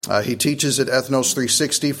He teaches at Ethnos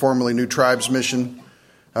 360, formerly New Tribes Mission.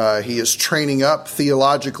 He is training up,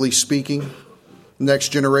 theologically speaking, next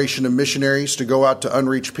generation of missionaries to go out to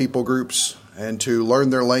unreached people groups and to learn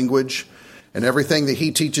their language. And everything that he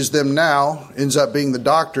teaches them now ends up being the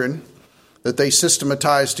doctrine that they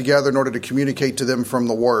systematize together in order to communicate to them from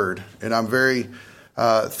the Word. And I'm very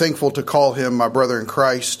thankful to call him my brother in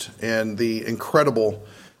Christ, and the incredible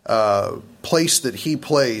place that he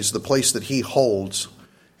plays, the place that he holds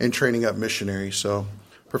in training up missionaries. So,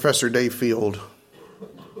 Professor Dave Field,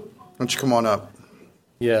 why don't you come on up?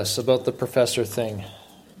 Yes, about the professor thing.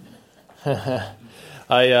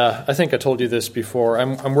 I think I told you this before.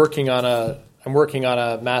 I'm working on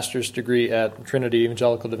a master's degree at Trinity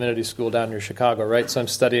Evangelical Divinity School down near Chicago, right? So I'm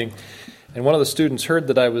studying, and one of the students heard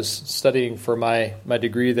that I was studying for my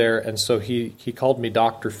degree there, and so he called me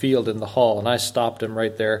Dr. Field in the hall, and I stopped him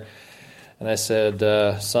right there, and I said,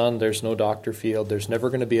 son, there's no Dr. Field. There's never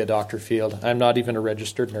going to be a Dr. Field. I'm not even a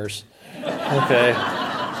registered nurse. Okay.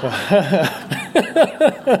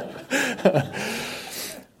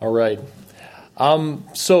 All right.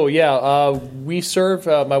 We serve,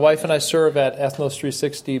 my wife and I serve at Ethnos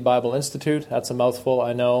 360 Bible Institute. That's a mouthful,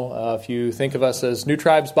 I know. If you think of us as New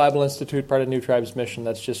Tribes Bible Institute, part of New Tribes Mission,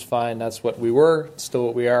 that's just fine. That's what we were, still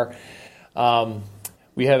what we are.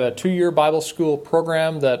 We have a 2-year Bible school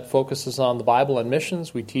program that focuses on the Bible and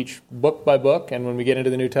missions. We teach book by book, and when we get into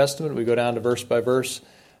the New Testament, we go down to verse by verse.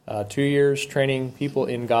 2 years training people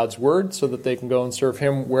in God's Word so that they can go and serve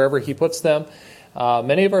Him wherever He puts them.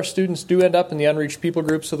 Many of our students do end up in the unreached people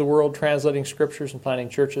groups of the world, translating scriptures and planting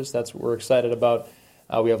churches. That's what we're excited about.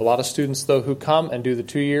 We have a lot of students, though, who come and do the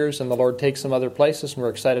 2 years, and the Lord takes them other places, and we're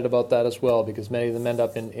excited about that as well, because many of them end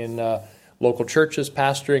up in local churches,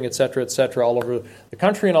 pastoring, et cetera, all over the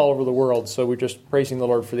country and all over the world. So we're just praising the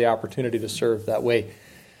Lord for the opportunity to serve that way.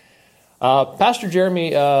 Pastor Jeremy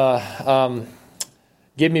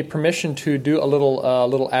gave me permission to do a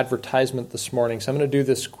little advertisement this morning. So I'm going to do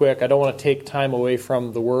this quick. I don't want to take time away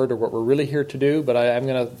from the Word or what we're really here to do, but I'm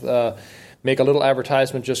going to make a little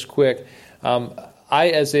advertisement just quick. I,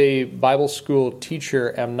 as a Bible school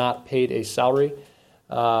teacher, am not paid a salary.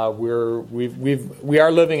 We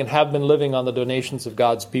are living and have been living on the donations of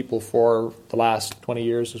God's people for the last 20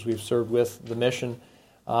 years as we've served with the mission.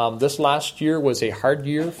 This last year was a hard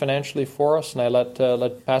year financially for us, and I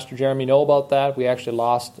let Pastor Jeremy know about that. We actually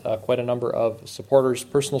lost quite a number of supporters,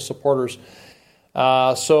 personal supporters.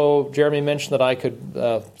 So Jeremy mentioned that I could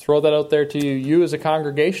throw that out there to you as a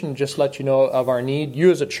congregation, and just let you know of our need.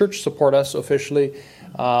 You as a church support us officially,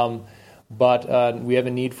 but we have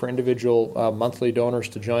a need for individual monthly donors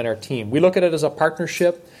to join our team. We look at it as a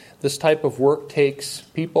partnership. This type of work takes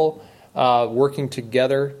people working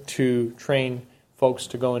together to train folks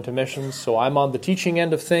to go into missions. So I'm on the teaching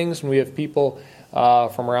end of things, and we have people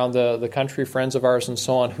from around the country, friends of ours and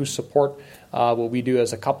so on, who support what we do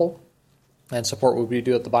as a couple and support what we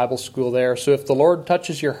do at the Bible school there. So if the Lord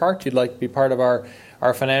touches your heart, you'd like to be part of our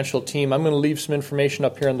financial team, I'm going to leave some information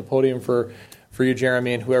up here on the podium for you,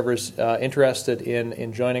 Jeremy, and whoever's interested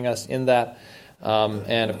in joining us in that.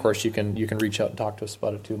 And of course, you can reach out and talk to us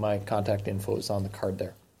about it too. My contact info is on the card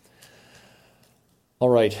there. All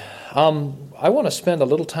right. I want to spend a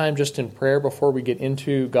little time just in prayer before we get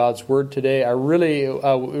into God's Word today. I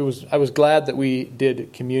was glad that we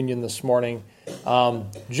did communion this morning,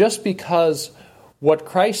 just because what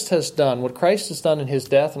Christ has done in His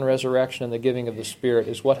death and resurrection and the giving of the Spirit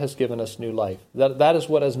is what has given us new life. That is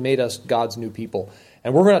what has made us God's new people.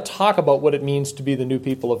 And we're going to talk about what it means to be the new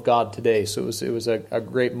people of God today. So it was a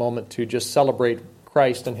great moment to just celebrate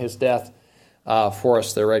Christ and His death for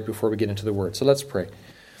us there right before we get into the Word. So let's pray.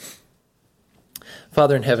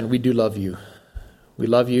 Father in heaven, we do love you. We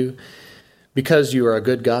love you because you are a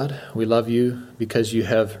good God. We love you because you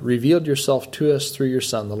have revealed yourself to us through your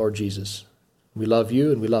Son, the Lord Jesus. We love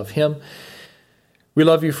you and we love Him. We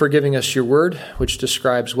love you for giving us your Word, which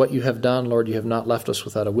describes what you have done. Lord, you have not left us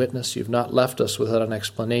without a witness. You have not left us without an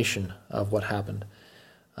explanation of what happened.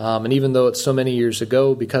 And even though it's so many years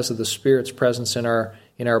ago, because of the Spirit's presence in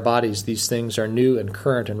our bodies, these things are new and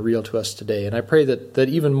current and real to us today. And I pray that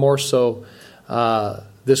even more so,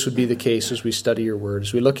 this would be the case as we study your Word.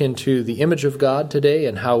 As we look into the image of God today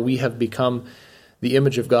and how we have become the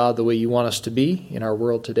image of God the way you want us to be in our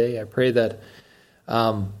world today, I pray that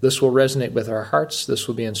this will resonate with our hearts. This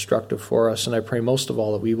will be instructive for us. And I pray most of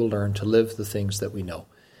all that we will learn to live the things that we know.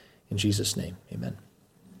 In Jesus' name, amen.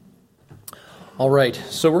 All right,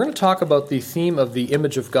 so we're going to talk about the theme of the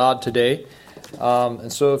image of God today.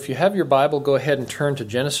 And so if you have your Bible, go ahead and turn to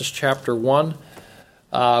Genesis chapter 1.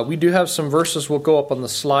 We do have some verses will go up on the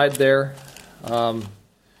slide there.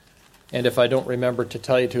 And if I don't remember to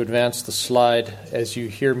tell you to advance the slide as you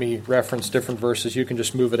hear me reference different verses, you can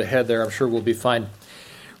just move it ahead there. I'm sure we'll be fine.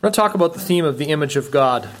 We're going to talk about the theme of the image of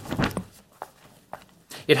God.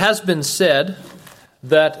 It has been said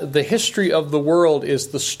that the history of the world is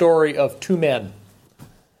the story of two men.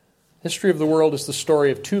 History of the world is the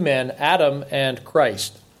story of two men, Adam and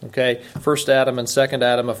Christ. Okay, first Adam and second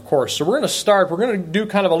Adam, of course. So we're going to do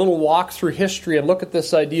kind of a little walk through history and look at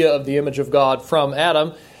this idea of the image of God from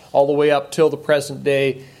Adam all the way up till the present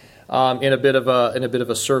day in a bit of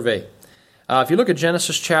a survey. If you look at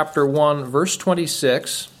Genesis chapter 1, verse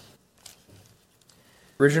 26,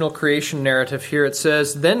 original creation narrative here, it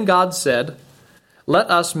says, "Then God said, 'Let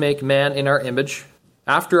us make man in our image,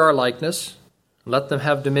 after our likeness, and let them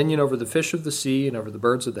have dominion over the fish of the sea, and over the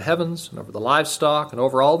birds of the heavens, and over the livestock, and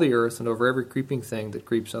over all the earth, and over every creeping thing that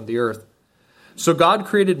creeps on the earth.' So God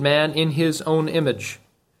created man in his own image.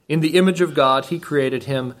 In the image of God he created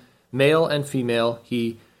him, male and female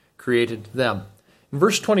he created them." In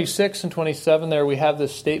verse 26 and 27 there we have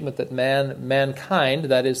this statement that mankind,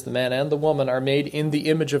 that is the man and the woman, are made in the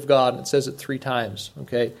image of God. And it says it 3 times.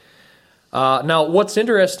 Okay. Now, what's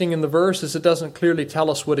interesting in the verse is it doesn't clearly tell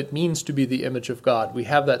us what it means to be the image of God. We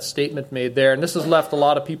have that statement made there, and this has left a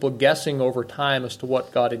lot of people guessing over time as to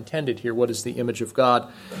what God intended here. What is the image of God?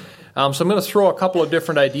 So I'm going to throw a couple of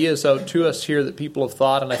different ideas out to us here that people have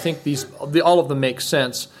thought, and I think all of them make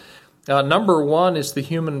sense. Number one is the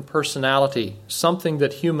human personality. Something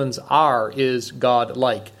that humans are is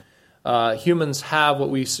God-like. Humans have what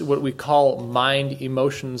we call mind,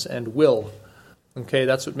 emotions, and will. Okay,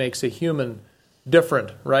 that's what makes a human different,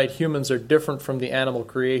 right? Humans are different from the animal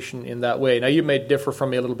creation in that way. Now, you may differ from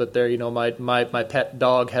me a little bit there. You know, my pet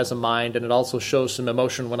dog has a mind, and it also shows some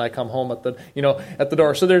emotion when I come home at the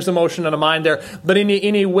door. So there's emotion and a mind there. But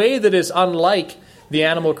in a way that is unlike the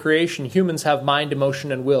animal creation, humans have mind,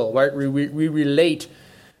 emotion, and will, right? We relate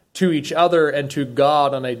to each other and to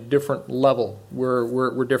God on a different level.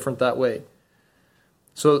 We're different that way.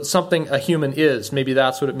 So something a human is, maybe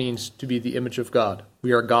that's what it means to be the image of God.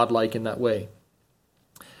 We are God-like in that way.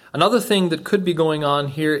 Another thing that could be going on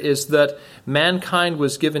here is that mankind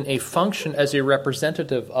was given a function as a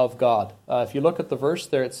representative of God. If you look at the verse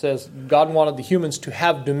there, it says God wanted the humans to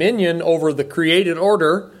have dominion over the created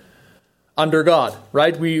order under God,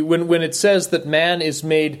 right? When it says that man is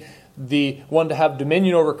made the one to have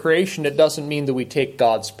dominion over creation, it doesn't mean that we take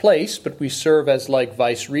God's place, but we serve as like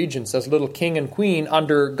vice regents, as little king and queen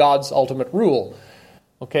under God's ultimate rule.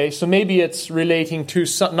 Okay, so maybe it's relating to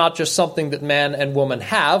not just something that man and woman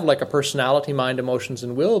have, like a personality, mind, emotions,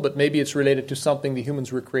 and will, but maybe it's related to something the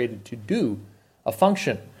humans were created to do, a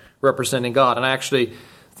function representing God. And I actually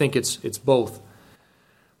think it's both.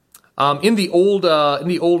 In the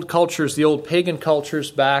old cultures, the old pagan cultures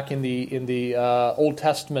back in the Old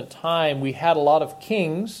Testament time, we had a lot of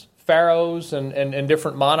kings, pharaohs, and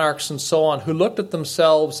different monarchs and so on, who looked at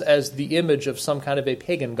themselves as the image of some kind of a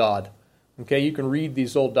pagan god. Okay, you can read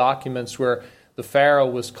these old documents where the pharaoh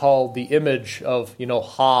was called the image of,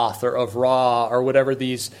 Hoth or of Ra or whatever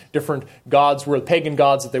these different gods were, pagan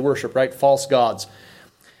gods that they worship, right? False gods.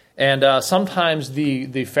 And sometimes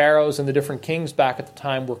the pharaohs and the different kings back at the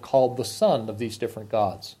time were called the son of these different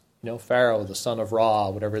gods. Pharaoh, the son of Ra,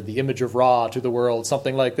 whatever, the image of Ra to the world,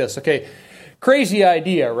 something like this. Okay, crazy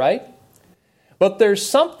idea, right? But there's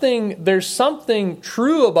something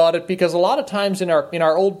true about it, because a lot of times in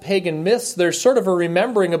our old pagan myths, there's sort of a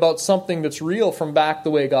remembering about something that's real from back the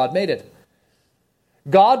way God made it.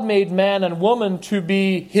 God made man and woman to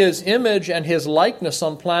be His image and His likeness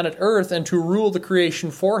on planet Earth and to rule the creation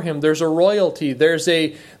for Him. There's a royalty. There's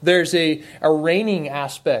a reigning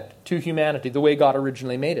aspect to humanity, the way God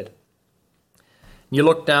originally made it. You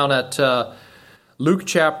look down at Luke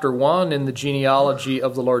chapter 1 in the genealogy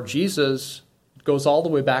of the Lord Jesus. It goes all the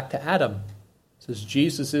way back to Adam. It says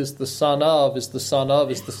Jesus is the son of,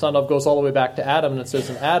 goes all the way back to Adam. And it says,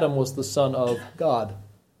 and Adam was the son of God.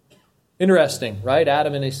 Interesting, right?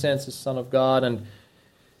 Adam, in a sense, is son of God and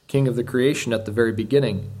king of the creation at the very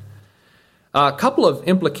beginning. A couple of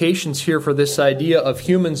implications here for this idea of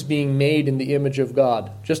humans being made in the image of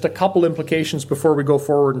God. Just a couple implications before we go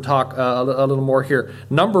forward and talk a little more here.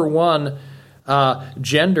 Number one,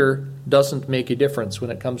 gender doesn't make a difference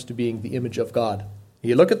when it comes to being the image of God.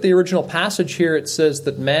 You look at the original passage here, it says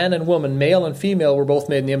that man and woman, male and female, were both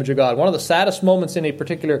made in the image of God. One of the saddest moments in a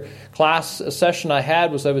particular class session I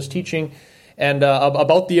had was I was teaching and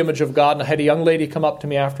about the image of God, and I had a young lady come up to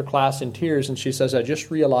me after class in tears, and she says, I just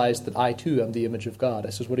realized that I too am the image of God. I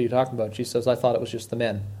says, what are you talking about? She says, I thought it was just the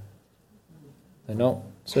men. I know.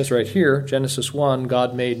 It says right here, Genesis 1,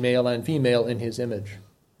 God made male and female in His image.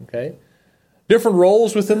 Okay? Different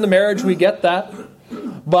roles within the marriage, we get that.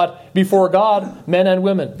 But before God, men and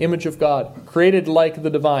women, image of God, created like the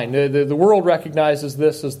divine. The world recognizes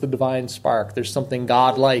this as the divine spark. There's something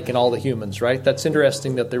God-like in all the humans, right? That's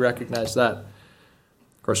interesting that they recognize that.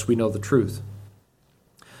 Of course, we know the truth.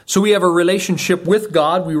 So we have a relationship with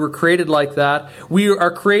God. We were created like that. We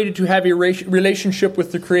are created to have a relationship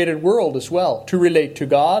with the created world as well, to relate to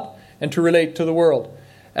God and to relate to the world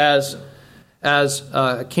as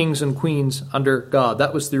kings and queens under God.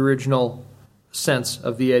 That was the original sense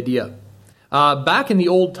of the idea. Back in the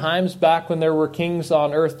old times, back when there were kings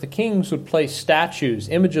on earth, the kings would place statues,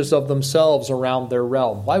 images of themselves around their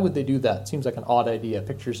realm. Why would they do that? Seems like an odd idea.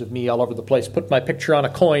 Pictures of me all over the place. Put my picture on a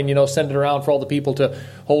coin, send it around for all the people to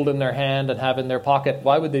hold in their hand and have in their pocket.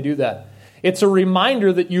 Why would they do that? It's a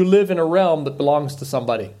reminder that you live in a realm that belongs to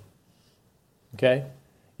somebody. Okay?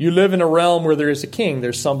 You live in a realm where there is a king.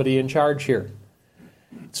 There's somebody in charge here.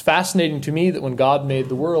 It's fascinating to me that when God made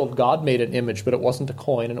the world, God made an image, but it wasn't a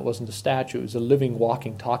coin and it wasn't a statue. It was a living,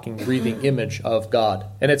 walking, talking, breathing image of God.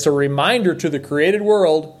 And it's a reminder to the created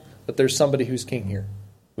world that there's somebody who's king here.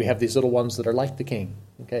 We have these little ones that are like the king.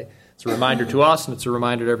 Okay? It's a reminder to us, and it's a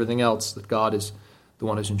reminder to everything else that God is the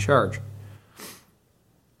one who's in charge.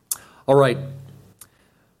 All right.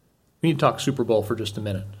 We need to talk Super Bowl for just a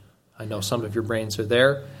minute. I know some of your brains are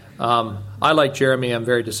there. I, like Jeremy, I'm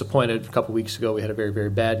very disappointed. A couple weeks ago, we had a very, very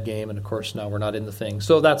bad game, and of course, now we're not in the thing.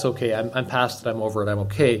 So that's okay. I'm past it. I'm over it. I'm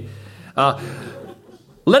okay.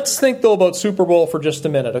 Let's think, though, about Super Bowl for just a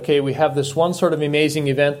minute. Okay, we have this one sort of amazing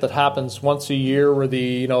event that happens once a year where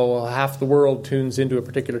half the world tunes into a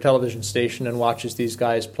particular television station and watches these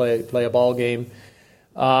guys play a ball game.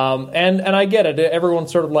 And I get it. Everyone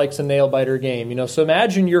sort of likes a nail-biter game, So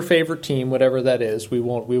imagine your favorite team, whatever that is. We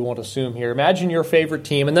won't assume here. Imagine your favorite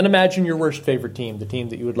team, and then imagine your worst favorite team, the team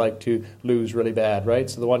that you would like to lose really bad, right?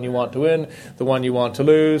 So the one you want to win, the one you want to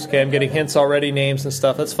lose. Okay, I'm getting hints already, names and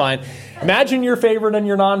stuff. That's fine. Imagine your favorite and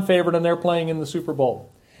your non-favorite, and they're playing in the Super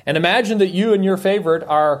Bowl. And imagine that you and your favorite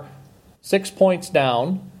are 6 points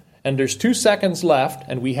down, and there's 2 seconds left,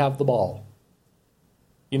 and we have the ball.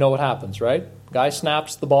 You know what happens, right? Guy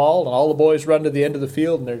snaps the ball, and all the boys run to the end of the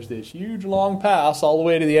field, and there's this huge long pass all the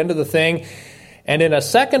way to the end of the thing. And in a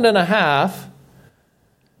second and a half,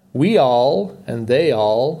 we all, and they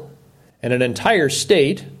all, and an entire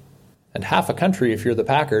state, and half a country if you're the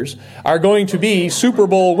Packers, are going to be Super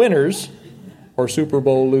Bowl winners or Super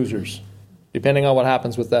Bowl losers, depending on what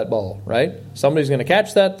happens with that ball, right? Somebody's going to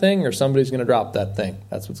catch that thing, or somebody's going to drop that thing.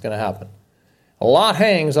 That's what's going to happen. A lot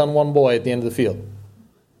hangs on one boy at the end of the field.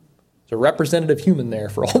 A representative human there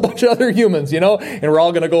for a whole bunch of other humans, and we're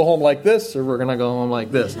all going to go home like this, or we're going to go home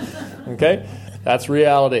like this. Okay? That's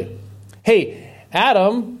reality. Hey,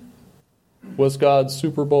 Adam was God's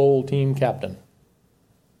Super Bowl team captain.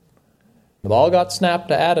 The ball got snapped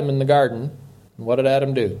to Adam in the garden. And what did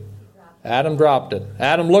Adam do? Adam dropped it.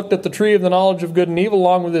 Adam looked at the tree of the knowledge of good and evil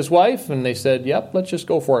along with his wife, and they said, yep, let's just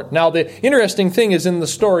go for it. Now, the interesting thing is in the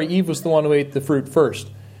story, Eve was the one who ate the fruit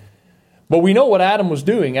first. But we know what Adam was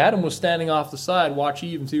doing. Adam was standing off the side, watch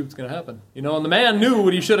Eve and see what's going to happen. And the man knew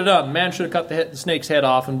what he should have done. The man should have cut the snake's head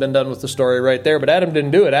off and been done with the story right there. But Adam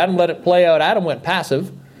didn't do it. Adam let it play out. Adam went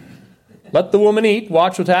passive. Let the woman eat,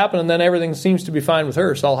 watch what's happened, and then everything seems to be fine with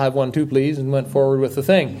her. So I'll have one too, please, and went forward with the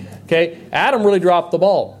thing. Okay, Adam really dropped the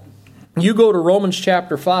ball. You go to Romans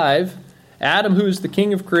chapter 5. Adam, who is the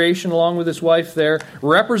king of creation, along with his wife there,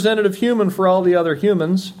 representative human for all the other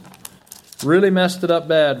humans, really messed it up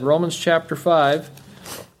bad. Romans chapter 5,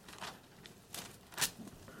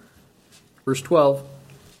 verse 12.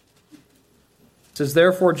 It says,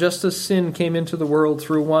 therefore, just as sin came into the world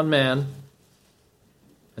through one man,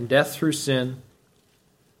 and death through sin,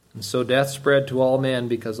 and so death spread to all men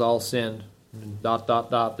because all sinned. And ...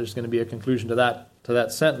 There's going to be a conclusion to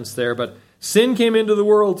that sentence there. But sin came into the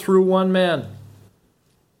world through one man.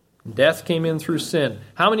 Death came in through sin.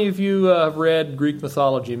 How many of you have read Greek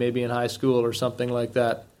mythology, maybe in high school or something like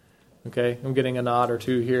that? Okay, I'm getting a nod or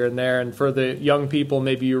two here and there. And for the young people,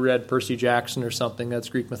 maybe you read Percy Jackson or something. That's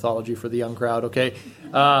Greek mythology for the young crowd, okay?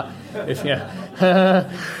 How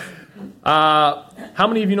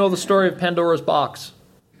many of you know the story of Pandora's box?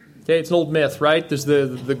 Okay, it's an old myth, right? There's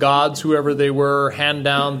the gods, whoever they were, hand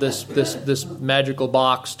down this magical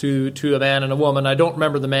box to a man and a woman. I don't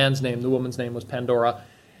remember the man's name. The woman's name was Pandora.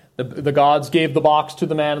 The gods gave the box to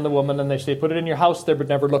the man and the woman, and they say, put it in your house there, but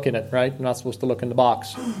never look in it, right? You're not supposed to look in the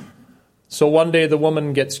box. So one day the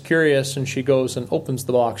woman gets curious, and she goes and opens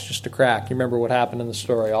the box just a crack. You remember what happened in the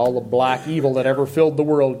story. All the black evil that ever filled the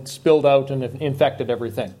world spilled out and infected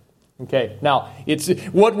everything. Okay, now it's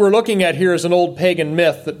what we're looking at here is an old pagan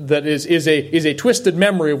myth that is a twisted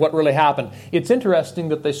memory of what really happened. It's interesting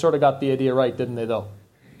that they sort of got the idea right, didn't they? Though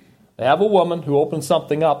they have a woman who opened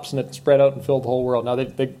something up and it spread out and filled the whole world. Now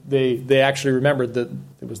they actually remembered that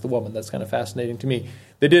it was the woman. That's kind of fascinating to me.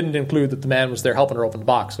 They didn't include that the man was there helping her open the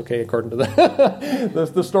box. Okay, according to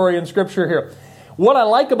the story in Scripture here. What I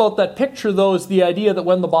like about that picture, though, is the idea that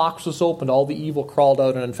when the box was opened, all the evil crawled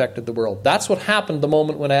out and infected the world. That's what happened the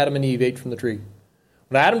moment when Adam and Eve ate from the tree.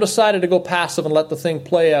 When Adam decided to go passive and let the thing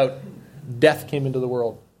play out, death came into the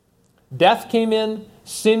world. Death came in,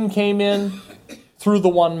 sin came in through the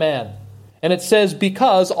one man. And it says,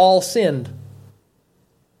 because all sinned.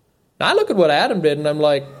 Now, I look at what Adam did, and I'm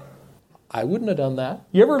like, I wouldn't have done that.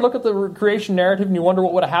 You ever look at the creation narrative and you wonder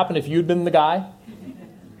what would have happened if you'd been the guy?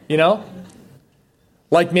 You know?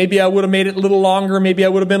 Like maybe I would have made it a little longer, maybe I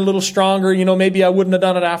would have been a little stronger, maybe I wouldn't have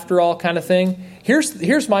done it after all kind of thing.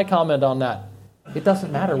 Here's my comment on that. It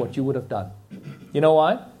doesn't matter what you would have done. You know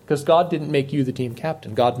why? Because God didn't make you the team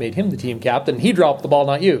captain. God made him the team captain. He dropped the ball,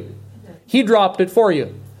 not you. He dropped it for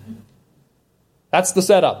you. That's the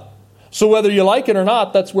setup. So whether you like it or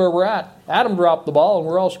not, that's where we're at. Adam dropped the ball and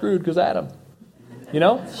we're all screwed because Adam.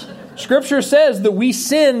 Scripture says that we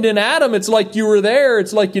sinned in Adam. It's like you were there.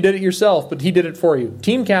 It's like you did it yourself, but he did it for you.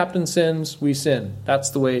 Team captain sins, we sin. That's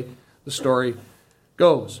the way the story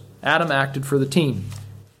goes. Adam acted for the team.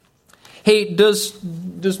 Hey, does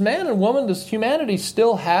man and woman, does humanity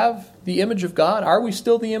still have the image of God? Are we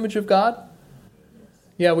still the image of God?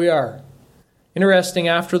 Yeah, we are. Interesting,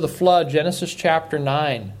 after the flood, Genesis chapter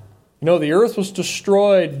 9. The earth was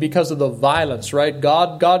destroyed because of the violence, right?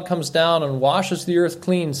 God comes down and washes the earth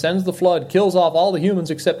clean, sends the flood, kills off all the humans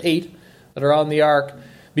except 8 that are on the ark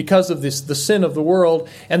because of the sin of the world.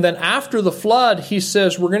 And then after the flood, he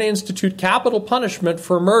says, we're going to institute capital punishment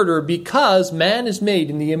for murder because man is made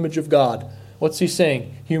in the image of God. What's he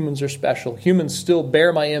saying? Humans are special. Humans still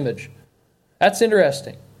bear my image. That's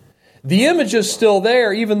interesting. The image is still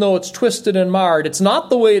there, even though it's twisted and marred. It's not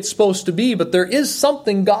the way it's supposed to be, but there is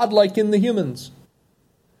something godlike in the humans.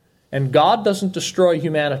 And God doesn't destroy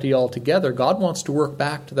humanity altogether. God wants to work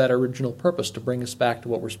back to that original purpose, to bring us back to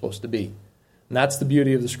what we're supposed to be. And that's the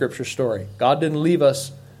beauty of the Scripture story. God didn't leave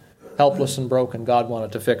us helpless and broken. God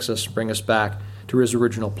wanted to fix us, bring us back to His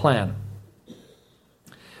original plan.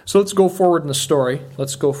 So let's go forward in the story.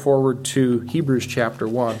 Let's go forward to Hebrews chapter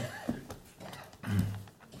 1.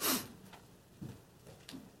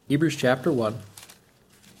 Hebrews chapter 1.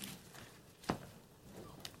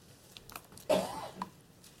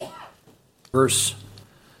 Verse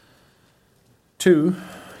 2.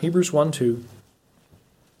 Hebrews 1:2.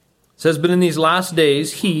 Says, but in these last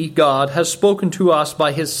days, He, God, has spoken to us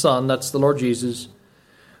by His Son, that's the Lord Jesus,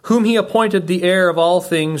 whom He appointed the heir of all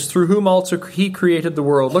things, through whom also He created the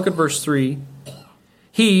world. Look at verse 3.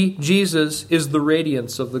 He, Jesus, is the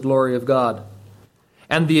radiance of the glory of God,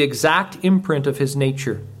 and the exact imprint of His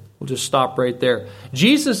nature. We'll just stop right there.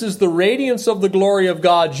 Jesus is the radiance of the glory of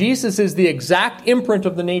God. Jesus is the exact imprint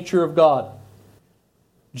of the nature of God.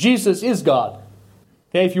 Jesus is God.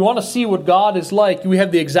 Okay, if you want to see what God is like, we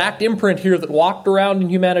have the exact imprint here that walked around in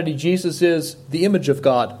humanity. Jesus is the image of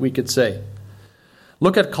God, we could say.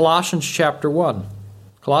 Look at Colossians chapter 1.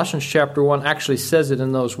 Colossians chapter 1 actually says it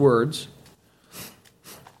in those words.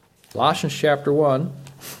 Colossians chapter 1,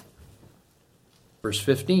 verse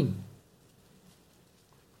 15.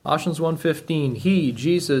 Colossians 1:15, He,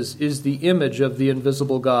 Jesus, is the image of the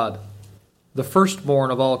invisible God, the firstborn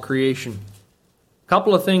of all creation. A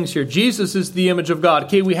couple of things here. Jesus is the image of God.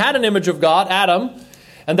 Okay, we had an image of God, Adam,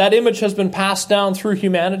 and that image has been passed down through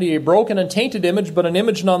humanity, a broken and tainted image, but an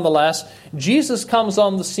image nonetheless. Jesus comes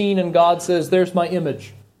on the scene and God says, there's my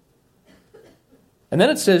image. And then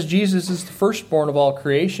it says Jesus is the firstborn of all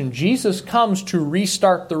creation. Jesus comes to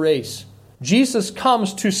restart the race. Jesus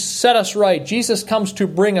comes to set us right. Jesus comes to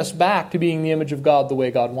bring us back to being the image of God the way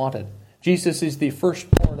God wanted. Jesus is the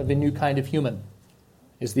firstborn of a new kind of human,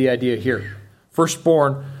 is the idea here.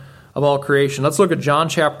 Firstborn of all creation. Let's look at John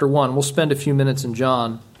chapter 1. We'll spend a few minutes in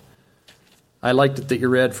John. I liked it that you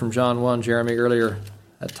read from John 1, Jeremy, earlier.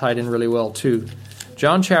 That tied in really well too.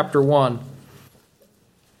 John chapter 1,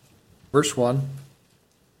 verse 1.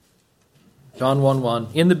 John 1:1.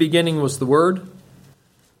 In the beginning was the Word.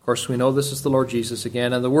 Of course, we know this is the Lord Jesus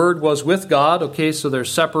again. And the Word was with God. Okay, so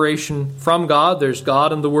there's separation from God. There's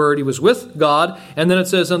God and the Word. He was with God. And then it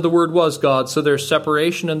says, and the Word was God. So there's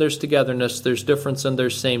separation and there's togetherness. There's difference and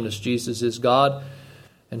there's sameness. Jesus is God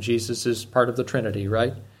and Jesus is part of the Trinity,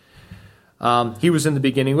 right? He was in the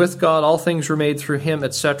beginning with God. All things were made through Him,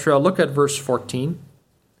 etc. Look at verse 14.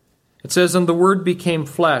 It says, and the Word became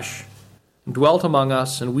flesh and dwelt among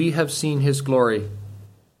us, and we have seen his glory.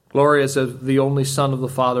 Glory as of the only Son of the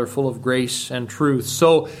Father, full of grace and truth.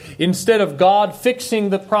 So instead of God fixing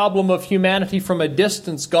the problem of humanity from a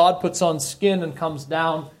distance, God puts on skin and comes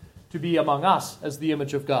down to be among us as the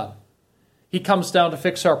image of God. He comes down to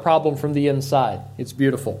fix our problem from the inside. It's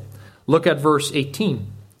beautiful. Look at verse 18.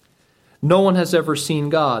 No one has ever seen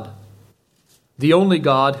God. The only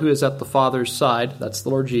God who is at the Father's side, that's the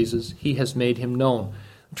Lord Jesus, he has made him known.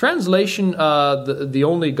 Translation, the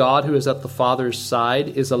only God who is at the Father's side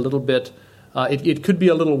is a little bit, it could be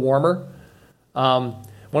a little warmer. One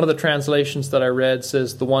of the translations that I read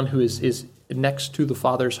says the one who is next to the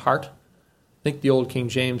Father's heart. I think the old King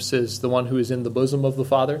James says the one who is in the bosom of the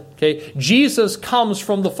Father. Okay, Jesus comes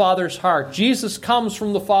from the Father's heart. Jesus comes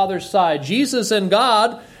from the Father's side. Jesus and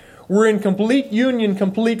God were in complete union,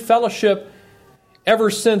 complete fellowship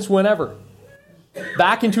ever since whenever.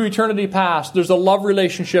 Back into eternity past, there's a love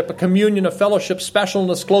relationship, a communion, a fellowship,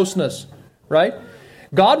 specialness, closeness, right?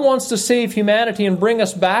 God wants to save humanity and bring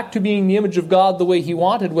us back to being the image of God the way he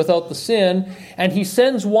wanted without the sin, and he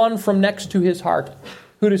sends one from next to his heart.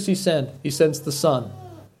 Who does he send? He sends the Son,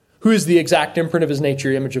 who is the exact imprint of his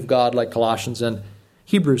nature, image of God, like Colossians and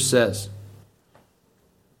Hebrews says.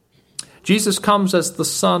 Jesus comes as the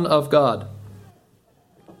Son of God.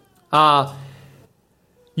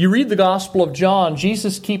 You read the Gospel of John,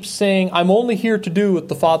 Jesus keeps saying, I'm only here to do what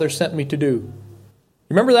the Father sent me to do.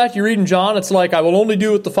 Remember that? You read in John, it's like, I will only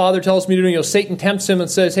do what the Father tells me to do. You know, Satan tempts him and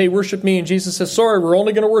says, hey, worship me. And Jesus says, sorry, we're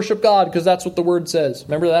only going to worship God because that's what the Word says.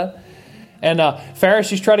 Remember that? And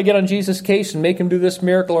Pharisees try to get on Jesus' case and make him do this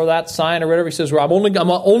miracle or that sign or whatever. He says, well, I'm only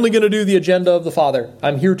going to do the agenda of the Father.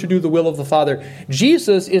 I'm here to do the will of the Father.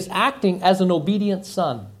 Jesus is acting as an obedient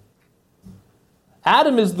son.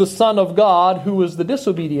 Adam is the son of God who was the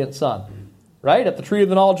disobedient son. Right? At the tree of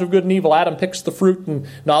the knowledge of good and evil, Adam picks the fruit and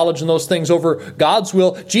knowledge and those things over God's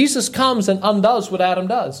will. Jesus comes and undoes what Adam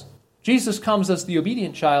does. Jesus comes as the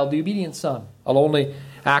obedient child, the obedient son. I'll only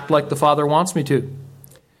act like the Father wants me to.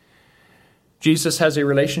 Jesus has a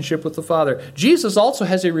relationship with the Father. Jesus also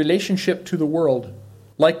has a relationship to the world,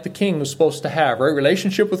 like the king was supposed to have, right?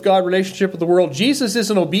 Relationship with God, relationship with the world. Jesus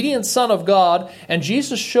is an obedient son of God, and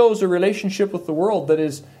Jesus shows a relationship with the world that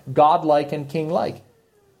is God-like and king-like.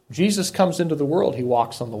 Jesus comes into the world. He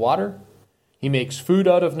walks on the water. He makes food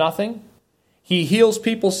out of nothing. He heals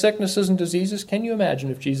people's sicknesses and diseases. Can you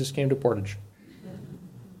imagine if Jesus came to Portage?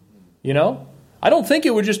 You know? I don't think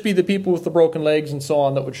it would just be the people with the broken legs and so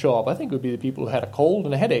on that would show up. I think it would be the people who had a cold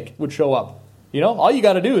and a headache would show up. You know, all you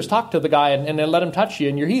got to do is talk to the guy and let him touch you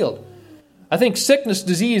and you're healed. I think sickness,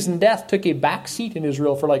 disease, and death took a back seat in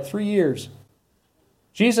Israel for like 3 years.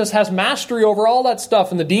 Jesus has mastery over all that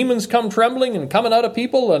stuff, and the demons come trembling and coming out of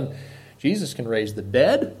people, and Jesus can raise the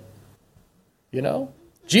dead. You know?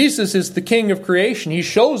 Jesus is the king of creation. He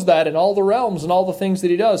shows that in all the realms and all the things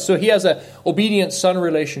that he does. So he has an obedient son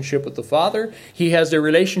relationship with the Father. He has a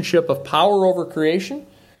relationship of power over creation.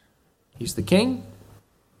 He's the king.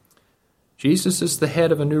 Jesus is the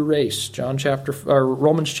head of a new race.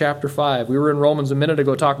 Romans chapter 5. We were in Romans a minute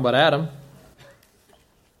ago talking about Adam.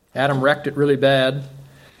 Adam wrecked it really bad.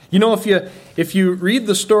 You know, if you read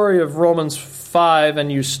the story of Romans 5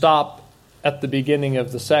 and you stop at the beginning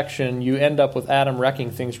of the section, you end up with Adam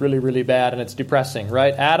wrecking things really, really bad, and it's depressing,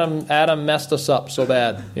 right? Adam messed us up so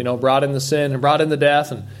bad. You know, brought in the sin and brought in the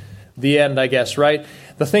death, and the end, I guess, right?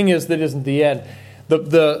 The thing is, that isn't the end.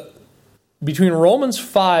 Between Romans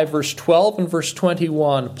 5, verse 12 and verse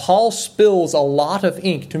 21, Paul spills a lot of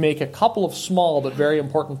ink to make a couple of small but very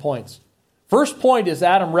important points. First point is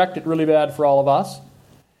Adam wrecked it really bad for all of us.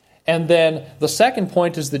 And then the second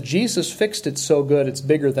point is that Jesus fixed it so good it's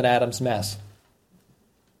bigger than Adam's mess.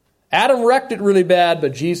 Adam wrecked it really bad,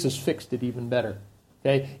 but Jesus fixed it even better.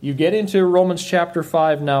 Okay, you get into Romans chapter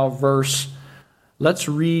 5 now, let's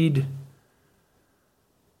read.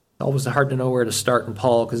 Always hard to know where to start in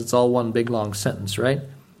Paul because it's all one big long sentence, right?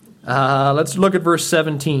 Let's look at verse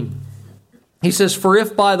 17. He says, for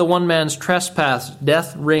if by the one man's trespass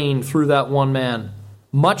death reigned through that one man,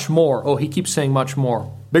 much more, he keeps saying much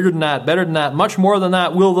more, bigger than that, better than that, much more than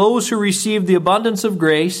that, will those who receive the abundance of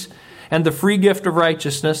grace and the free gift of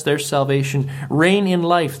righteousness, their salvation, reign in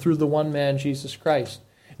life through the one man, Jesus Christ.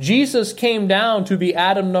 Jesus came down to be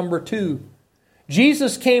Adam number 2.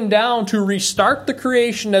 Jesus came down to restart the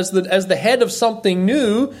creation as the head of something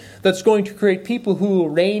new that's going to create people who will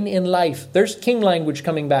reign in life. There's king language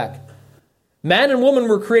coming back. Man and woman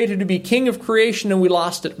were created to be king of creation, and we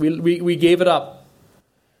lost it. We gave it up.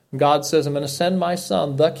 God says, I'm going to send my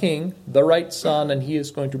son, the king, the right son, and he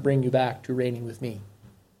is going to bring you back to reigning with me.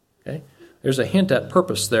 Okay? There's a hint at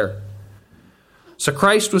purpose there. So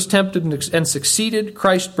Christ was tempted and succeeded.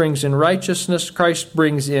 Christ brings in righteousness. Christ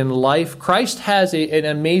brings in life. Christ has an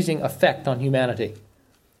amazing effect on humanity.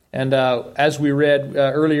 And as we read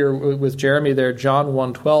earlier with Jeremy there, John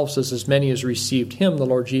 1:12 says, as many as received him, the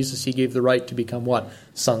Lord Jesus, he gave the right to become what?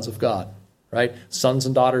 Sons of God, right? Sons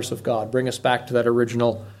and daughters of God. Bring us back to that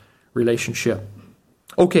original relationship.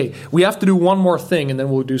 Okay, we have to do one more thing, and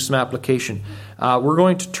then we'll do some application. We're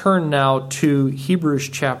going to turn now to Hebrews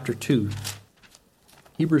chapter 2.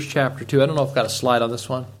 Hebrews chapter 2. I don't know if I've got a slide on this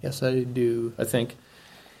one. Yes, I do, I think.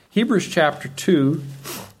 Hebrews chapter 2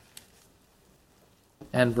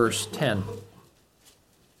 and verse 10.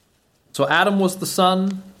 So Adam was the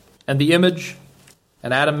son and the image,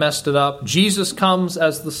 and Adam messed it up. Jesus comes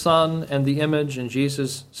as the son and the image, and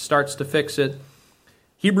Jesus starts to fix it.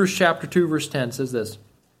 Hebrews chapter 2, verse 10 says this.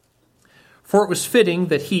 For it was fitting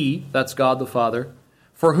that he, that's God the Father,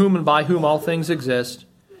 for whom and by whom all things exist,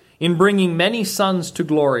 in bringing many sons to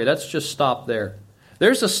glory. Let's just stop there.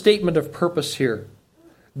 There's a statement of purpose here.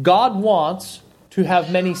 God wants to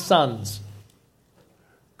have many sons.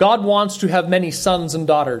 God wants to have many sons and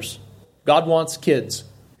daughters. God wants kids.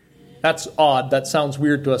 That's odd. That sounds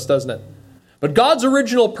weird to us, doesn't it? But God's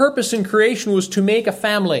original purpose in creation was to make a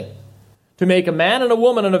family, to make a man and a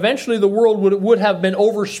woman, and eventually the world would have been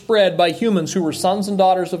overspread by humans who were sons and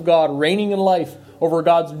daughters of God, reigning in life over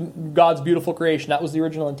God's beautiful creation. That was the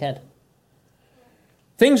original intent.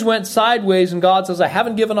 Things went sideways, and God says, I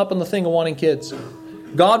haven't given up on the thing of wanting kids.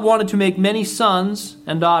 God wanted to make many sons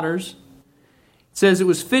and daughters. It says it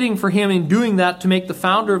was fitting for him in doing that to make the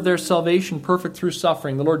founder of their salvation perfect through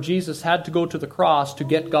suffering. The Lord Jesus had to go to the cross to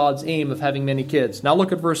get God's aim of having many kids. Now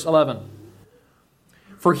look at verse 11.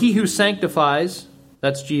 For he who sanctifies,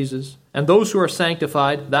 that's Jesus, and those who are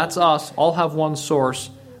sanctified, that's us, all have one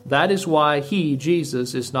source. That is why he,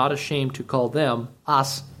 Jesus, is not ashamed to call them,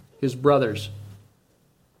 us, his brothers.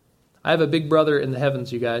 I have a big brother in the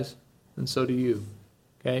heavens, you guys, and so do you.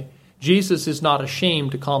 Okay? Jesus is not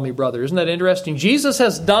ashamed to call me brother. Isn't that interesting? Jesus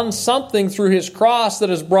has done something through his cross that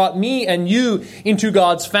has brought me and you into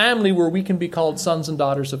God's family where we can be called sons and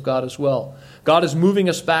daughters of God as well. God is moving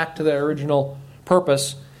us back to the original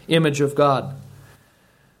purpose, image of God.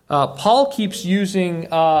 Paul keeps using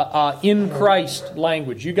in Christ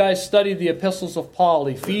language. You guys studied the epistles of Paul,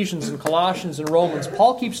 Ephesians and Colossians and Romans.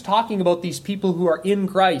 Paul keeps talking about these people who are in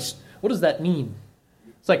Christ. What does that mean?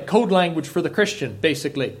 It's like code language for the Christian,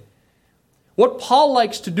 basically. What Paul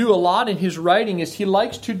likes to do a lot in his writing is he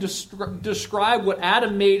likes to describe what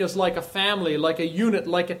Adam made as like a family, like a unit,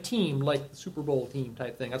 like a team, like the Super Bowl team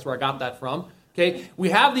type thing. That's where I got that from. Okay, we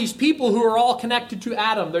have these people who are all connected to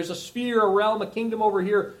Adam. There's a sphere, a realm, a kingdom over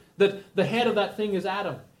here that the head of that thing is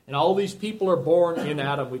Adam. And all these people are born in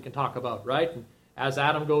Adam, we can talk about, right? And as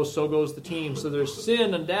Adam goes, so goes the team. So there's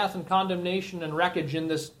sin and death and condemnation and wreckage in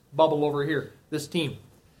this bubble over here, this team.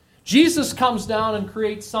 Jesus comes down and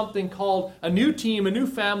creates something called a new team, a new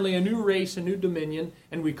family, a new race, a new dominion,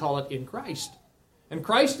 and we call it in Christ. And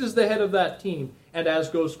Christ is the head of that team. And as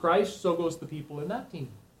goes Christ, so goes the people in that team.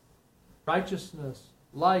 Righteousness,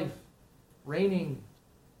 life, reigning,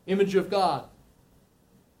 image of God.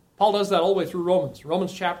 Paul does that all the way through Romans.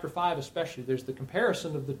 Romans chapter 5 especially. There's the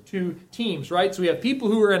comparison of the two teams, right? So we have people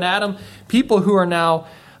who are in Adam, people who are now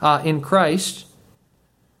in Christ.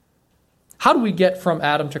 How do we get from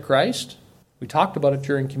Adam to Christ? We talked about it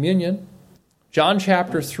during communion. John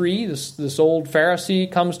chapter 3, this old Pharisee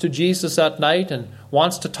comes to Jesus at night and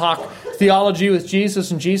wants to talk theology with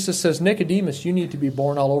Jesus, and Jesus says, Nicodemus, you need to be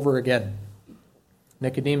born all over again.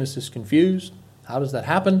 Nicodemus is confused. How does that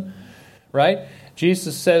happen? Right?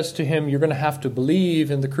 Jesus says to him, you're going to have to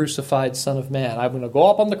believe in the crucified Son of Man. I'm going to go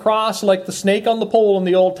up on the cross like the snake on the pole in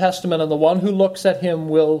the Old Testament, and the one who looks at him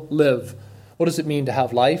will live. What does it mean to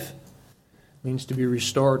have life? It means to be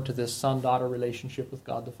restored to this son-daughter relationship with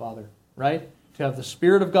God the Father. Right? To have the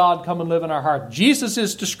Spirit of God come and live in our heart. Jesus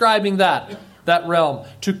is describing that realm,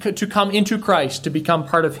 to come into Christ, to become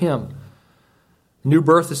part of Him. New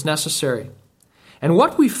birth is necessary. And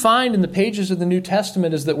what we find in the pages of the New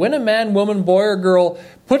Testament is that when a man, woman, boy, or girl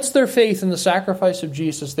puts their faith in the sacrifice of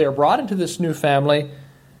Jesus, they are brought into this new family,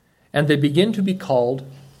 and they begin to be called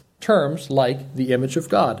terms like the image of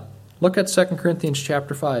God. Look at 2 Corinthians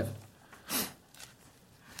chapter 5.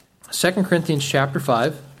 2 Corinthians chapter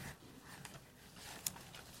 5.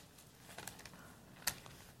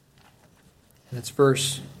 And it's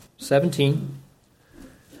verse 17.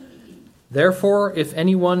 Therefore, if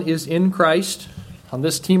anyone is in Christ, on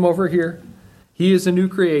this team over here, he is a new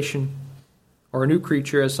creation, or a new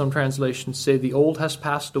creature, as some translations say. The old has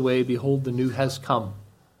passed away, behold, the new has come.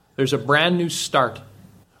 There's a brand new start.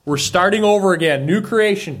 We're starting over again, new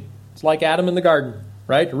creation. It's like Adam in the garden,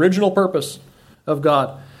 right? Original purpose of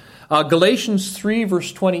God. Galatians 3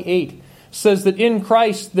 verse 28 says that in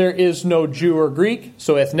Christ there is no Jew or Greek,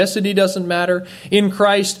 so ethnicity doesn't matter. In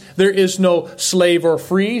Christ there is no slave or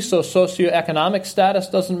free, so socioeconomic status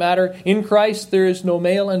doesn't matter. In Christ there is no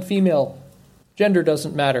male and female. Gender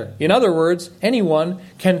doesn't matter. In other words, anyone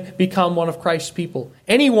can become one of Christ's people.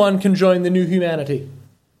 Anyone can join the new humanity.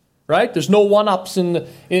 Right? There's no one-ups in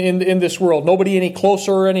this world. Nobody any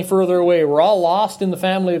closer or any further away. We're all lost in the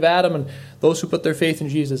family of Adam, and those who put their faith in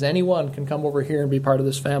Jesus, anyone can come over here and be part of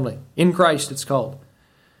this family. In Christ, it's called.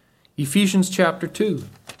 Ephesians chapter 2.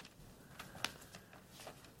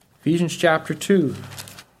 Ephesians chapter 2,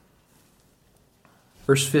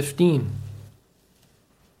 verse 15.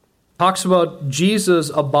 Talks about Jesus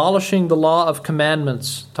abolishing the law of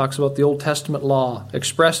commandments. Talks about the Old Testament law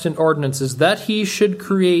expressed in ordinances, that he should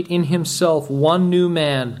create in himself one new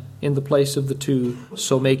man in the place of the two,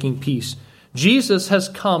 so making peace. Jesus has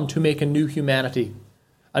come to make a new humanity,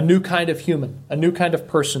 a new kind of human, a new kind of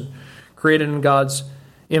person created in God's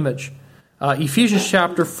image. Ephesians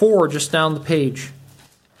chapter 4, just down the page.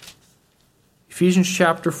 Ephesians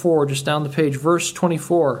chapter 4, just down the page, verse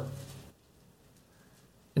 24.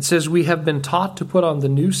 It says, we have been taught to put on the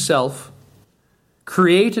new self,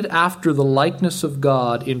 created after the likeness of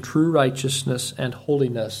God in true righteousness and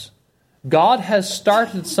holiness. God has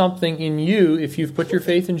started something in you, if you've put your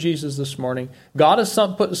faith in Jesus this morning. God has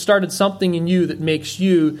started something in you that makes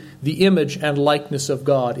you the image and likeness of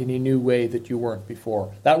God in a new way that you weren't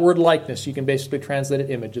before. That word likeness, you can basically translate it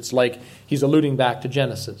image. It's like he's alluding back to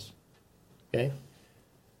Genesis. Okay?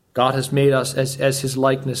 God has made us as his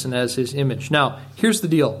likeness and as his image. Now, here's the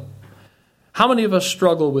deal. How many of us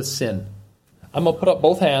struggle with sin? I'm going to put up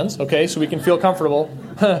both hands, okay, so we can feel comfortable.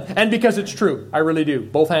 And because it's true, I really do.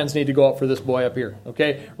 Both hands need to go up for this boy up here,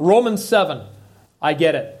 okay? Romans 7, I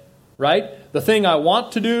get it, right? The thing I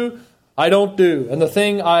want to do, I don't do. And the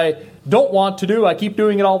thing I don't want to do, I keep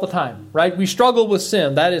doing it all the time, right? We struggle with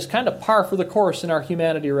sin. That is kind of par for the course in our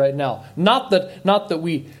humanity right now. Not that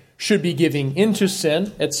we should be giving into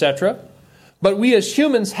sin, etc. But we as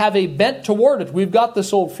humans have a bent toward it. We've got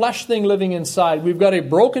this old flesh thing living inside. We've got a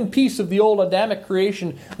broken piece of the old Adamic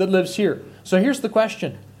creation that lives here. So here's the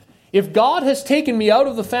question. If God has taken me out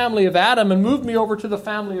of the family of Adam and moved me over to the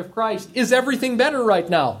family of Christ, is everything better right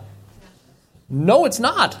now? No, it's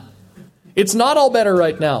not. It's not all better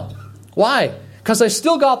right now. Why? Because I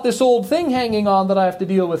still got this old thing hanging on that I have to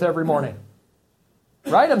deal with every morning.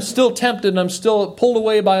 Right? I'm still tempted and I'm still pulled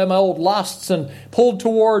away by my old lusts and pulled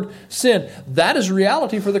toward sin. That is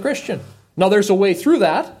reality for the Christian. Now there's a way through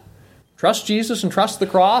that. Trust Jesus and trust the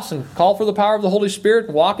cross and call for the power of the Holy Spirit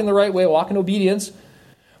and walk in the right way, walk in obedience.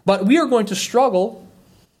 But we are going to struggle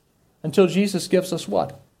until Jesus gives us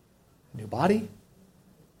what? A new body.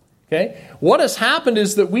 Okay? What has happened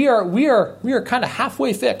is that we are kind of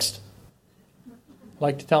halfway fixed. I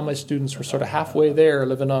like to tell my students we're sort of halfway there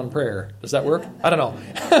living on prayer. Does that work? I don't know.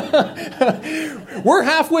 We're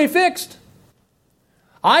halfway fixed.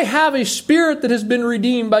 I have a spirit that has been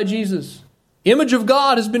redeemed by Jesus. Image of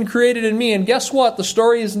God has been created in me. And guess what? The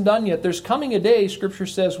story isn't done yet. There's coming a day, Scripture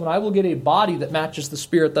says, when I will get a body that matches the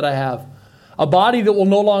spirit that I have. A body that will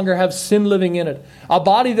no longer have sin living in it. A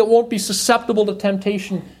body that won't be susceptible to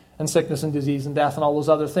temptation and sickness and disease and death and all those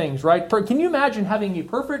other things, right? Can you imagine having a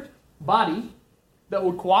perfect body that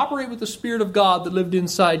would cooperate with the Spirit of God that lived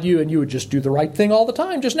inside you, and you would just do the right thing all the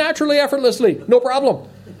time, just naturally, effortlessly, no problem?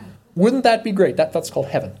 Wouldn't that be great? That's called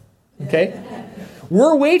heaven, okay?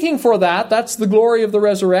 We're waiting for that. That's the glory of the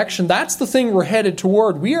resurrection. That's the thing we're headed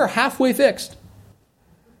toward. We are halfway fixed.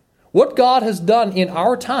 What God has done in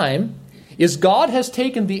our time is God has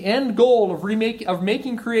taken the end goal of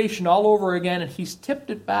making creation all over again, and He's tipped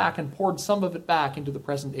it back and poured some of it back into the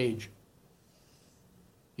present age.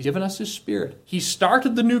 He's given us His Spirit. He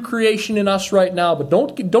started the new creation in us right now, but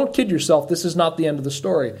don't kid yourself. This is not the end of the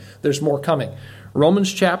story. There's more coming.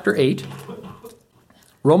 Romans chapter 8.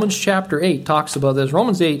 Romans chapter 8 talks about this.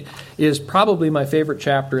 Romans 8 is probably my favorite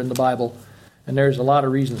chapter in the Bible, and there's a lot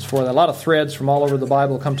of reasons for that. A lot of threads from all over the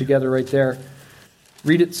Bible come together right there.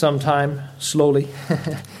 Read it sometime, slowly.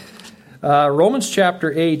 Romans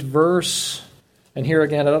chapter 8, verse, and here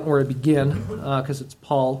again, I don't know where to begin, because it's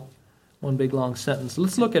Paul. One big long sentence.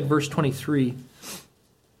 Let's look at verse 23.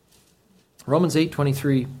 Romans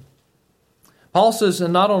 8:23. Paul says,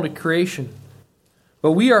 and not only creation,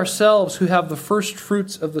 but we ourselves who have the first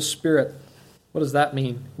fruits of the Spirit. What does that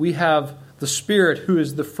mean? We have the Spirit who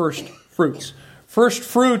is the first fruits. First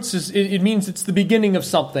fruits, it means it's the beginning of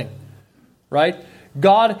something. Right?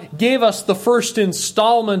 God gave us the first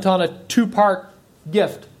installment on a two-part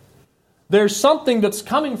gift. There's something that's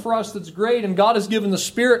coming for us that's great, and God has given the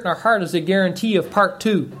Spirit in our heart as a guarantee of part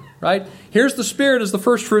 2, right? Here's the Spirit as the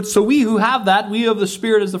first fruits. So we who have that, we have the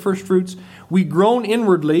Spirit as the first fruits, we groan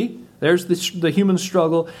inwardly. There's the human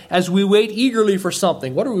struggle as we wait eagerly for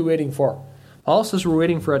something. What are we waiting for? Paul says we're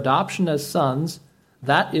waiting for adoption as sons.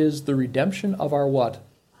 That is the redemption of our what?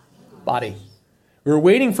 Body. We're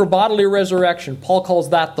waiting for bodily resurrection. Paul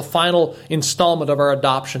calls that the final installment of our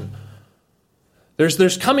adoption.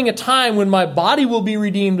 There's coming a time when my body will be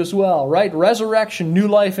redeemed as well, right? Resurrection, new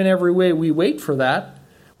life in every way. We wait for that.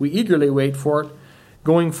 We eagerly wait for it,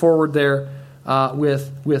 going forward there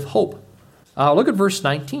with hope. Look at verse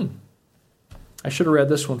 19. I should have read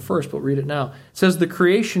this one first, but read it now. It says, the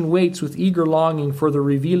creation waits with eager longing for the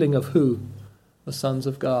revealing of who? The sons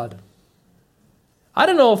of God. I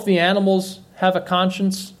don't know if the animals have a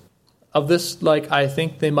conscience of this like I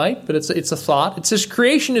think they might, but it's a thought. It says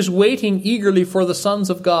creation is waiting eagerly for the sons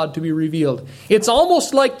of God to be revealed. It's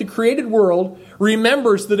almost like the created world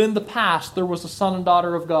remembers that in the past there was a son and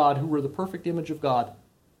daughter of God who were the perfect image of God.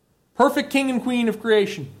 Perfect king and queen of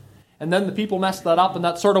creation. And then the people messed that up and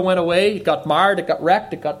that sort of went away. It got marred, it got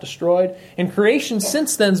wrecked, it got destroyed. And creation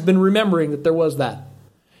since then has been remembering that there was that.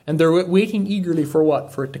 And they're waiting eagerly for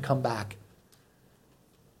what? For it to come back.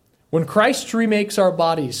 When Christ remakes our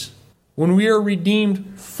bodies, when we are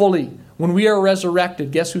redeemed fully, when we are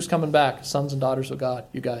resurrected, guess who's coming back? Sons and daughters of God,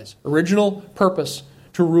 you guys. Original purpose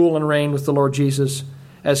to rule and reign with the Lord Jesus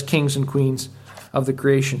as kings and queens of the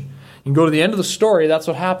creation. You can go to the end of the story, that's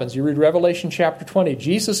what happens. You read Revelation chapter 20.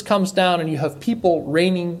 Jesus comes down and you have people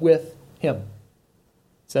reigning with him.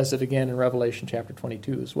 It says it again in Revelation chapter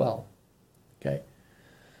 22 as well. Okay?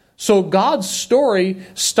 So God's story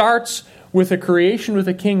starts with a creation with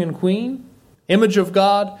a king and queen, image of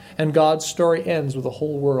God, and God's story ends with a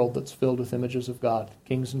whole world that's filled with images of God,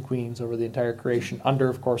 kings and queens over the entire creation, under,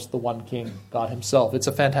 of course, the one king, God himself. It's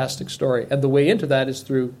a fantastic story, and the way into that is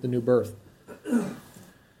through the new birth.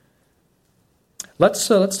 Let's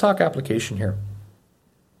talk application here.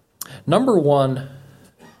 Number one,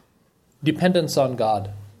 dependence on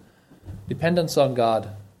God. Dependence on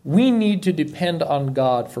God. We need to depend on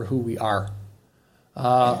God for who we are.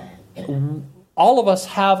 All of us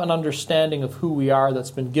have an understanding of who we are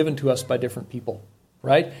that's been given to us by different people,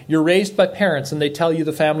 right? You're raised by parents and they tell you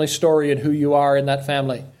the family story and who you are in that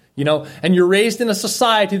family, you know, and you're raised in a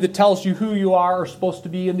society that tells you who you are or supposed to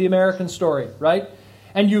be in the American story, right?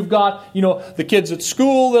 And you've got, you know, the kids at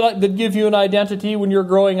school that give you an identity when you're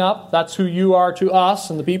growing up. That's who you are to us.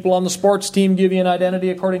 And the people on the sports team give you an identity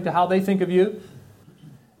according to how they think of you.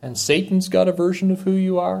 And Satan's got a version of who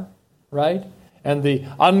you are, right? And the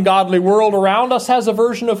ungodly world around us has a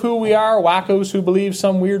version of who we are. Wackos who believe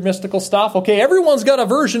some weird mystical stuff. Okay, everyone's got a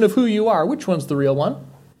version of who you are. Which one's the real one?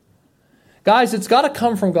 Guys, it's got to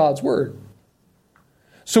come from God's Word.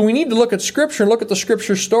 So we need to look at Scripture, look at the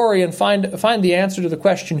Scripture story, and find the answer to the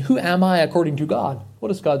question, who am I according to God? What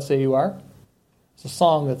does God say you are? It's a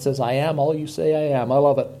song that says, I am all you say I am. I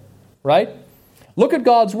love it. Right? Look at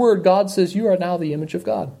God's Word. God says you are now the image of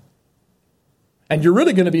God. And you're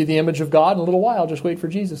really going to be the image of God in a little while. Just wait for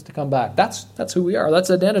Jesus to come back. That's who we are.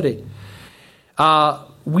 That's identity.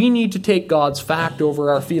 We need to take God's fact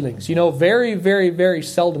over our feelings. You know, very, very, very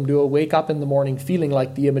seldom do I wake up in the morning feeling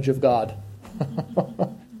like the image of God.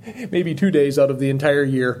 Maybe 2 days out of the entire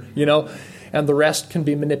year, you know. And the rest can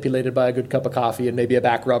be manipulated by a good cup of coffee and maybe a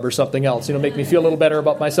back rub or something else. You know, make me feel a little better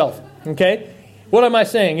about myself. Okay? What am I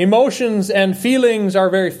saying? Emotions and feelings are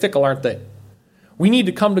very fickle, aren't they? We need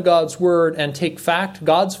to come to God's Word and take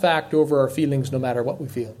God's fact over our feelings no matter what we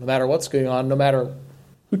feel, no matter what's going on, no matter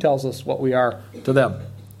who tells us what we are to them.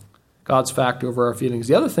 God's fact over our feelings.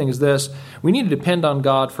 The other thing is this. We need to depend on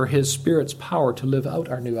God for His Spirit's power to live out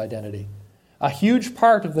our new identity. A huge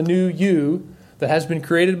part of the new you that has been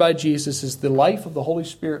created by Jesus is the life of the Holy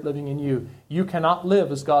Spirit living in you. You cannot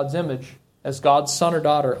live as God's image, as God's son or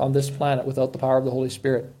daughter on this planet without the power of the Holy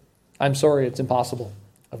Spirit. I'm sorry, it's impossible.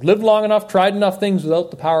 I've lived long enough, tried enough things without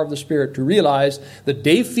the power of the Spirit to realize that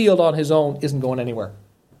Dave Field on his own isn't going anywhere.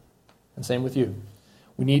 And same with you.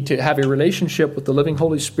 We need to have a relationship with the living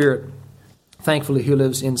Holy Spirit. Thankfully, He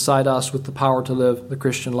lives inside us with the power to live the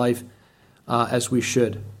Christian life as we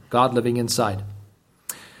should. God living inside.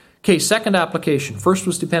 Okay, second application. First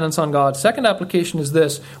was dependence on God. Second application is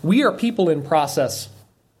this. We are people in process.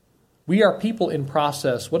 We are people in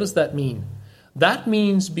process. What does that mean? That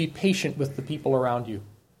means be patient with the people around you.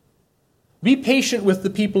 Be patient with the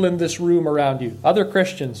people in this room around you, other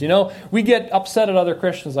Christians. You know, we get upset at other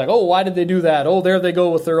Christians like, oh, why did they do that? Oh, there they go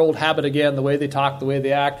with their old habit again, the way they talk, the way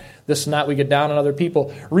they act, this and that. We get down on other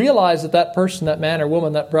people. Realize that person, that man or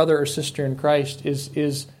woman, that brother or sister in Christ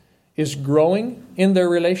is is growing in their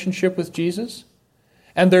relationship with Jesus,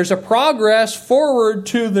 and there's a progress forward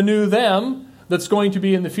to the new them that's going to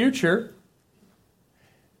be in the future,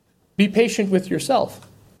 be patient with yourself.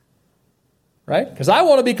 Right? Because I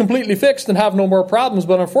want to be completely fixed and have no more problems,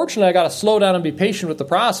 but unfortunately I got to slow down and be patient with the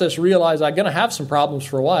process, realize I'm going to have some problems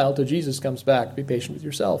for a while till Jesus comes back. Be patient with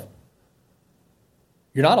yourself.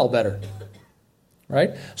 You're not all better.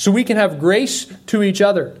 Right? So we can have grace to each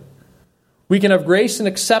other. We can have grace and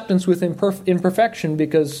acceptance with imperfection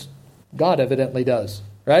because God evidently does.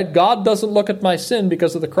 Right? God doesn't look at my sin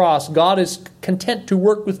because of the cross. God is content to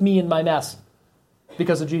work with me in my mess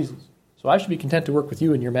because of Jesus. So I should be content to work with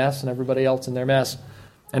you in your mess and everybody else in their mess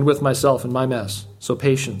and with myself in my mess. So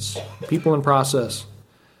patience. People in process.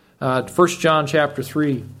 1 John chapter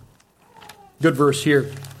 3. Good verse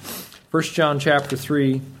here. 1 John chapter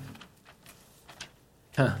 3.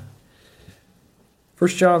 1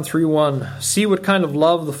 John 3:1. See what kind of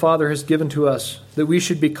love the Father has given to us, that we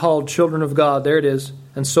should be called children of God. There it is.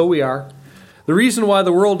 And so we are. The reason why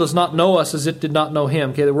the world does not know us is it did not know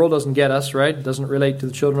Him. Okay, the world doesn't get us, right? It doesn't relate to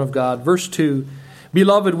the children of God. Verse 2.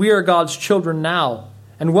 Beloved, we are God's children now,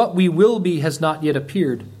 and what we will be has not yet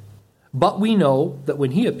appeared. But we know that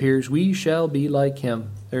when He appears, we shall be like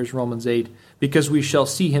Him. There's Romans 8. Because we shall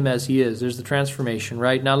see Him as He is. There's the transformation,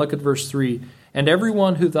 right? Now look at verse 3. And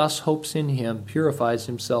everyone who thus hopes in Him purifies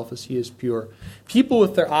himself as He is pure. People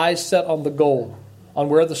with their eyes set on the goal, on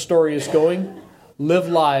where the story is going, live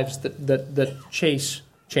lives that chase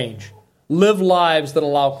change. Live lives that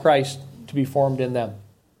allow Christ to be formed in them.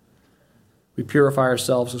 We purify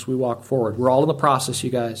ourselves as we walk forward. We're all in the process,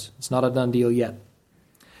 you guys. It's not a done deal yet.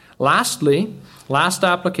 Lastly, last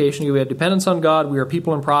application, we have dependence on God. We are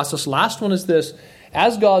people in process. Last one is this.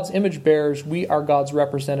 As God's image bearers, we are God's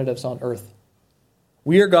representatives on earth.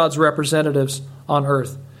 We are God's representatives on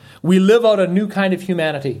earth. We live out a new kind of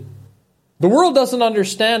humanity. The world doesn't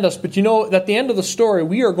understand us, but you know, at the end of the story,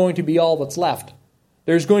 we are going to be all that's left.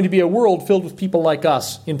 There's going to be a world filled with people like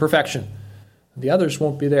us in perfection. The others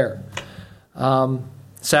won't be there,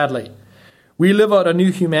 sadly. We live out a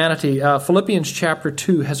new humanity. Philippians chapter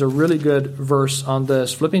 2 has a really good verse on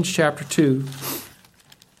this. Philippians chapter 2.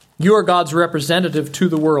 You are God's representative to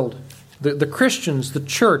the world. The Christians, the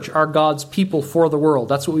church, are God's people for the world.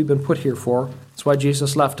 That's what we've been put here for. That's why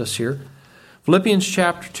Jesus left us here. Philippians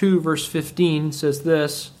chapter 2, verse 15 says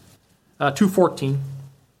this, 2:14.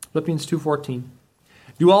 Philippians 2:14.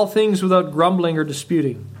 Do all things without grumbling or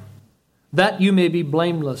disputing, that you may be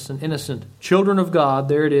blameless and innocent, children of God,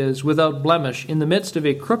 there it is, without blemish, in the midst of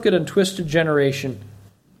a crooked and twisted generation.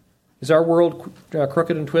 Is our world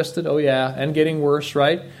crooked and twisted? Oh yeah, and getting worse,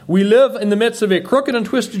 right? We live in the midst of a crooked and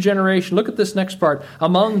twisted generation. Look at this next part.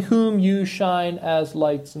 Among whom you shine as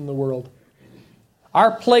lights in the world.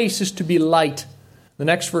 Our place is to be light. The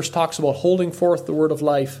next verse talks about holding forth the word of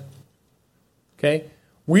life. Okay?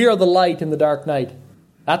 We are the light in the dark night.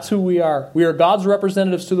 That's who we are. We are God's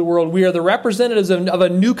representatives to the world. We are the representatives of a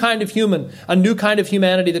new kind of human, a new kind of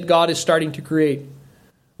humanity that God is starting to create.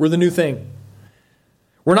 We're the new thing.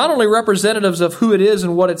 We're not only representatives of who it is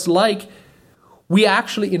and what it's like, we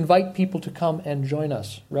actually invite people to come and join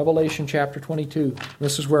us. Revelation chapter 22.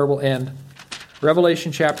 This is where we'll end.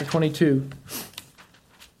 Revelation chapter 22.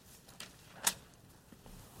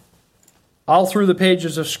 All through the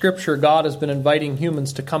pages of Scripture, God has been inviting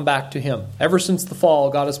humans to come back to Him. Ever since the fall,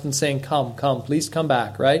 God has been saying, come, please come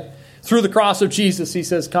back, right? Through the cross of Jesus, He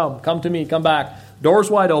says, come to me, come back.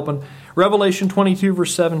 Doors wide open. Revelation 22,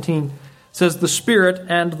 verse 17 says, the Spirit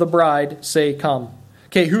and the bride say, come.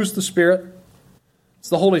 Okay, who's the Spirit? It's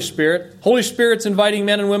the Holy Spirit. Holy Spirit's inviting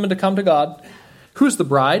men and women to come to God. Who's the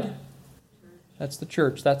bride? That's the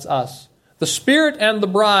church. That's us. The Spirit and the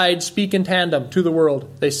bride speak in tandem to the world.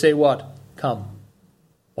 They say what? Come.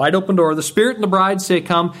 Wide open door. The Spirit and the bride say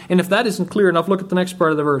come. And if that isn't clear enough, look at the next part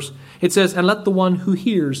of the verse. It says, and let the one who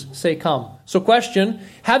hears say come. So question,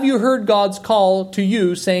 have you heard God's call to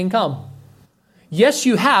you saying come? Yes,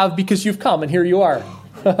 you have, because you've come and here you are.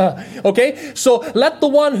 Okay? So let the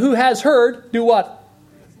one who has heard do what?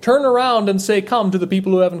 Turn around and say come to the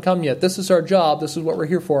people who haven't come yet. This is our job. This is what we're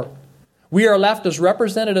here for. We are left as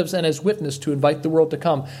representatives and as witness to invite the world to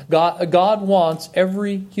come. God wants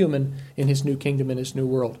every human in His new kingdom, in His new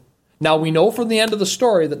world. Now, we know from the end of the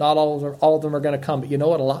story that not all of them are going to come, but you know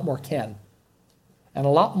what? A lot more can. And a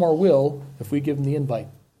lot more will if we give them the invite.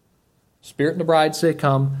 Spirit and the bride say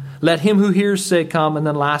come. Let him who hears say come. And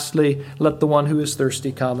then lastly, let the one who is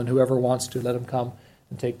thirsty come. And whoever wants to, let him come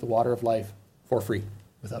and take the water of life for free,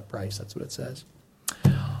 without price. That's what it says.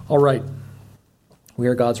 All right. We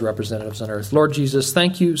are God's representatives on earth. Lord Jesus,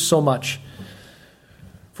 thank you so much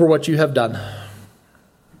for what you have done.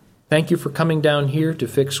 Thank you for coming down here to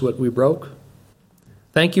fix what we broke.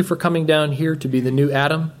 Thank you for coming down here to be the new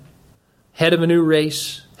Adam, head of a new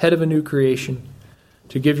race, head of a new creation,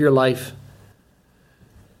 to give your life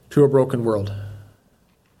to a broken world.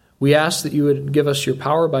 We ask that you would give us your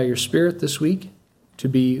power by your Spirit this week to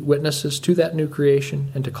be witnesses to that new creation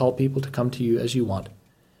and to call people to come to you as you want.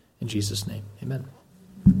 In Jesus' name, amen.